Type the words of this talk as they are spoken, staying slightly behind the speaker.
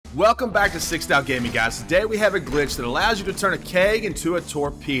Welcome back to SickStyle Gaming, guys. Today we have a glitch that allows you to turn a keg into a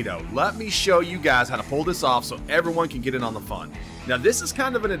torpedo. Let me show you guys how to pull this off so everyone can get in on the fun. Now this is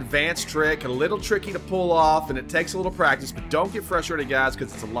kind of an advanced trick, a little tricky to pull off, and it takes a little practice, but don't get frustrated, guys,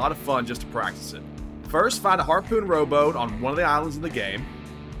 because it's a lot of fun just to practice it. First, find a harpoon rowboat on one of the islands in the game.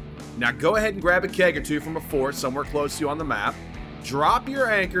 Now go ahead and grab a keg or two from a fort somewhere close to you on the map. Drop your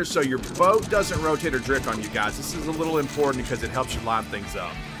anchor so your boat doesn't rotate or drift on you, guys. This is a little important because it helps you line things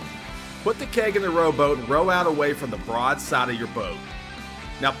up. Put the keg in the rowboat and row out away from the broad side of your boat.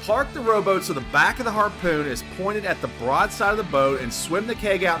 Now park the rowboat so the back of the harpoon is pointed at the broad side of the boat and swim the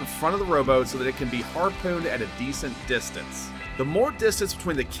keg out in front of the rowboat so that it can be harpooned at a decent distance. The more distance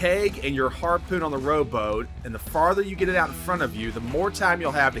between the keg and your harpoon on the rowboat, and the farther you get it out in front of you, the more time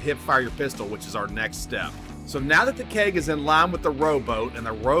you'll have to hip fire your pistol, which is our next step. So now that the keg is in line with the rowboat and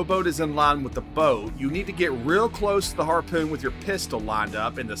the rowboat is in line with the boat, you need to get real close to the harpoon with your pistol lined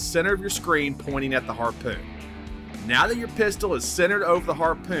up in the center of your screen pointing at the harpoon. Now that your pistol is centered over the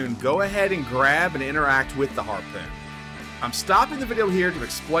harpoon, go ahead and grab and interact with the harpoon. I'm stopping the video here to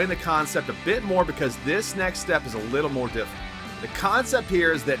explain the concept a bit more because this next step is a little more difficult. The concept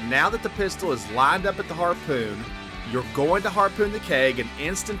here is that now that the pistol is lined up at the harpoon, you're going to harpoon the keg and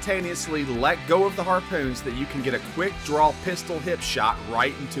instantaneously let go of the harpoon so that you can get a quick draw pistol hip shot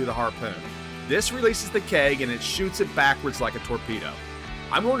right into the harpoon. This releases the keg and it shoots it backwards like a torpedo.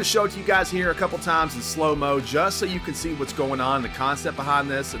 I'm going to show it to you guys here a couple times in slow-mo just so you can see what's going on, the concept behind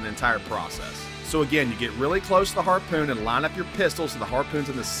this, and the entire process. So again, you get really close to the harpoon and line up your pistol so the harpoon's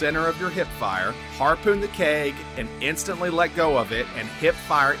in the center of your hip fire, harpoon the keg, and instantly let go of it and hip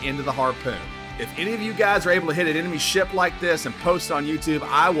fire into the harpoon. If any of you guys are able to hit an enemy ship like this and post it on YouTube,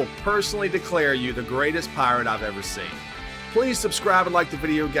 I will personally declare you the greatest pirate I've ever seen. Please subscribe and like the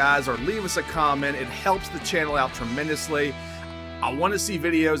video, guys, or leave us a comment. It helps the channel out tremendously. I want to see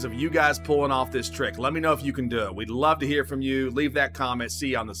videos of you guys pulling off this trick. Let me know if you can do it. We'd love to hear from you. Leave that comment. See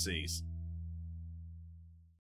you on the seas.